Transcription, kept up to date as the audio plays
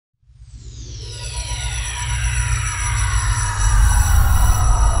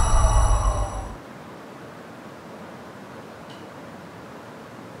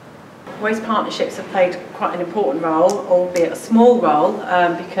Waste partnerships have played quite an important role, albeit a small role,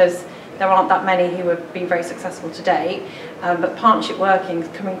 because there aren't that many who have been very successful to date. But partnership working,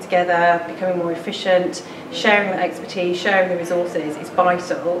 coming together, becoming more efficient, sharing the expertise, sharing the resources is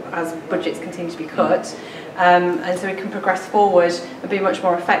vital as budgets continue to be cut. And so we can progress forward and be much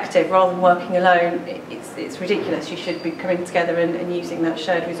more effective rather than working alone. It's ridiculous. You should be coming together and using that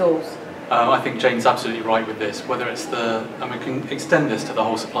shared resource. I think Jane's absolutely right with this, whether it's and we can extend this to the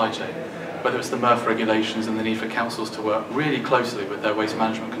whole supply chain, whether it's the MRF regulations and the need for councils to work really closely with their waste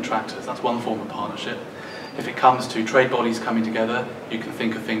management contractors. That's one form of partnership. If it comes to trade bodies coming together, you can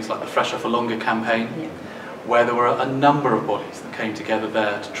think of things like the Fresher for Longer campaign, where there were a number of bodies that came together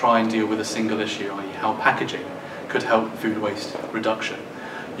there to try and deal with a single issue, i.e. how packaging could help food waste reduction.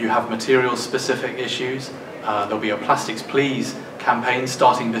 You have materials specific issues. There'll be a Plastics Please campaign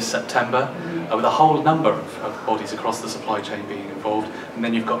starting this September with a whole number of bodies across the supply chain being involved. And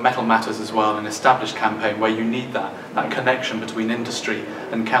then you've got Metal Matters as well, an established campaign where you need that connection between industry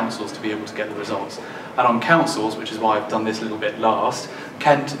and councils to be able to get the results. And on councils, which is why I've done this a little bit last,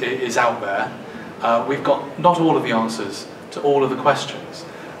 Kent is out there. We've got not all of the answers to all of the questions.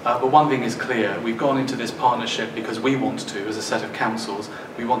 But one thing is clear, we've gone into this partnership because we want to, as a set of councils.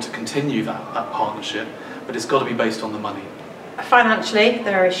 We want to continue that partnership, but it's got to be based on the money. Financially,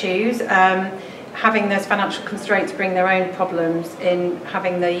 there are issues. Having those financial constraints bring their own problems in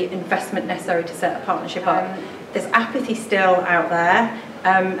having the investment necessary to set a partnership up. There's apathy still out there,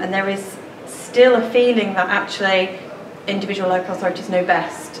 and there is still a feeling that actually individual local authorities know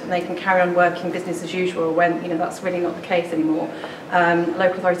best and they can carry on working business as usual when that's really not the case anymore.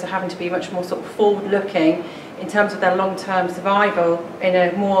 Local authorities are having to be much more sort of forward-looking in terms of their long-term survival in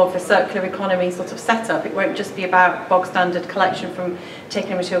a more of a circular economy sort of setup. It won't just be about bog standard collection from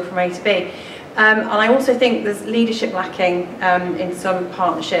taking material from A to B. And I also think there's leadership lacking in some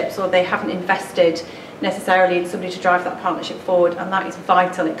partnerships, or they haven't invested necessarily in somebody to drive that partnership forward, and that is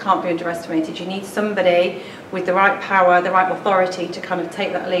vital. It can't be underestimated. You need somebody with the right power, the right authority to kind of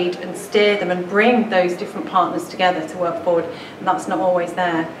take that lead and steer them and bring those different partners together to work forward, and that's not always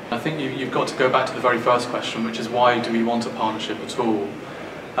there. I think you've got to go back to the very first question, which is why do we want a partnership at all?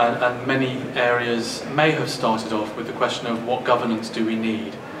 And many areas may have started off with the question of what governance do we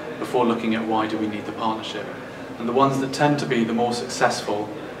need before looking at why do we need the partnership. And the ones that tend to be the more successful,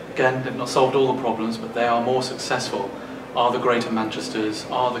 again, they've not solved all the problems, but they are more successful, are the Greater Manchesters,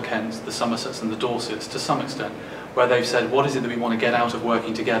 are the Kents, the Somersets and the Dorsets to some extent, where they've said, what is it that we want to get out of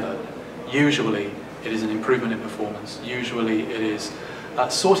working together? Usually it is an improvement in performance. Usually it is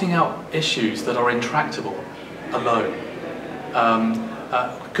sorting out issues that are intractable alone.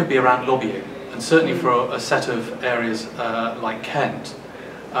 Could be around lobbying, and certainly for a set of areas like Kent,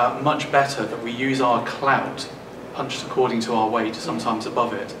 much better that we use our clout, punched according to our weight, sometimes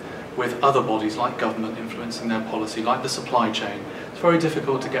above it, with other bodies like government influencing their policy, like the supply chain. It's very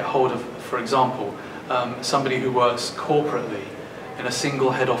difficult to get hold of, for example, somebody who works corporately in a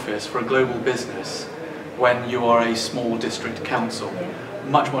single head office for a global business when you are a small district council.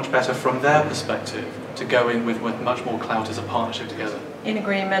 Much, much better from their perspective to go in with much more clout as a partnership together. In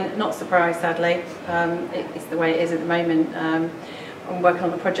agreement, not surprised sadly. It's the way it is at the moment. I'm working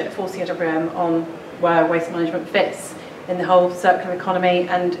on a project for CIWM on where waste management fits in the whole circular economy,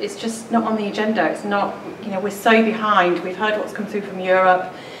 and it's just not on the agenda. It's not, we're so behind. We've heard what's come through from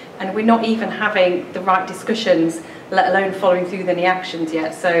Europe, and we're not even having the right discussions, let alone following through with any actions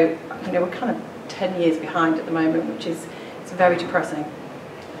yet. So, we're kind of 10 years behind at the moment, which is very depressing.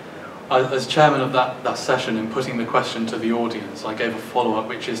 As chairman of that session, in putting the question to the audience, I gave a follow-up,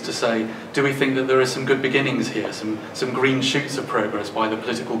 which is to say, do we think that there is some good beginnings here, some green shoots of progress by the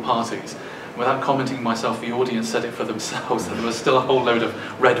political parties? Without commenting myself, the audience said it for themselves, that there was still a whole load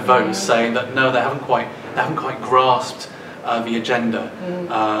of red votes saying that no, they haven't quite grasped the agenda.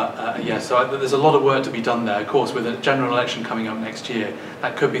 So there's a lot of work to be done there. Of course, with a general election coming up next year,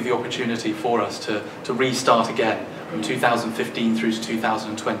 that could be the opportunity for us to restart again from 2015 through to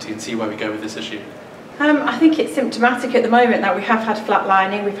 2020 and see where we go with this issue. I think it's symptomatic at the moment that we have had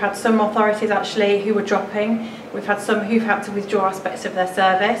flatlining. We've had some authorities actually who are dropping. We've had some who've had to withdraw aspects of their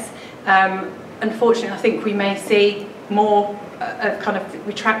service. Unfortunately, I think we may see more kind of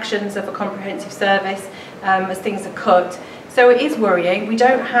retractions of a comprehensive service as things are cut. So it is worrying. We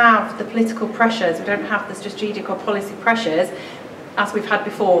don't have the political pressures, we don't have the strategic or policy pressures as we've had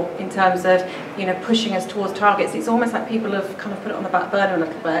before in terms of pushing us towards targets. It's almost like people have kind of put it on the back burner a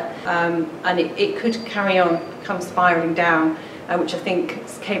little bit, and it could carry on, come spiralling down, which I think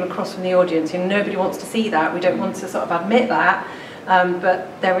came across from the audience. Nobody wants to see that. We don't want to sort of admit that,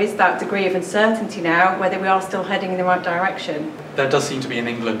 but there is that degree of uncertainty now whether we are still heading in the right direction. there does seem to be an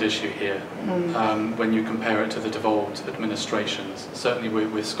England issue here when you compare it to the devolved administrations. Certainly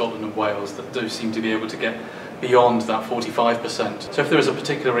with Scotland and Wales, that do seem to be able to get beyond that 45%. So if there is a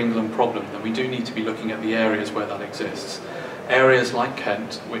particular England problem, then we do need to be looking at the areas where that exists. Areas like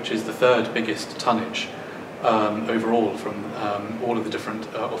Kent, which is the third biggest tonnage overall from all of the different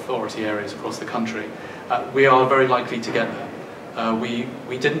authority areas across the country, we are very likely to get there.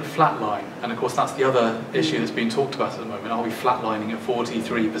 We didn't flatline, and of course that's the other issue that's being talked about at the moment. Are we flatlining at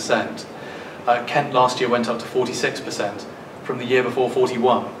 43%? Kent last year went up to 46%, from the year before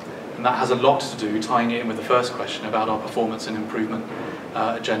 41%, and that has a lot to do, tying it in with the first question about our performance and improvement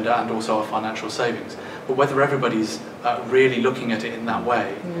agenda and also our financial savings. But whether everybody's really looking at it in that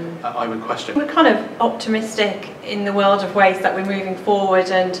way, I would question. We're kind of optimistic in the world of waste that we're moving forward,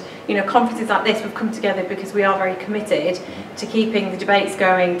 and conferences like this have come together because we are very committed to keeping the debates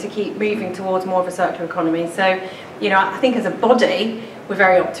going, to keep moving towards more of a circular economy. So, I think as a body, we're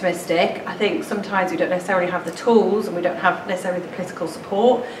very optimistic. I think sometimes we don't necessarily have the tools and we don't have necessarily the political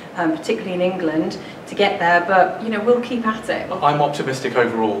support, particularly in England, to get there, but we'll keep at it. I'm optimistic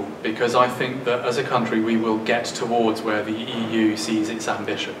overall because I think that as a country we will get towards where the EU sees its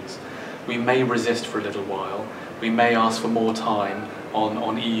ambitions. We may resist for a little while, we may ask for more time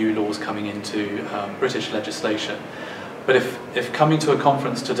on EU laws coming into British legislation. But if coming to a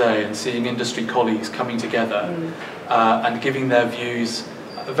conference today and seeing industry colleagues coming together and giving their views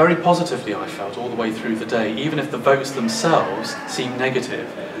very positively, I felt, all the way through the day, even if the votes themselves seem negative,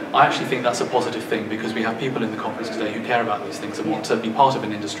 I actually think that's a positive thing because we have people in the conference today who care about these things and want to be part of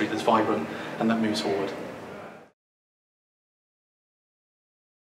an industry that's vibrant and that moves forward.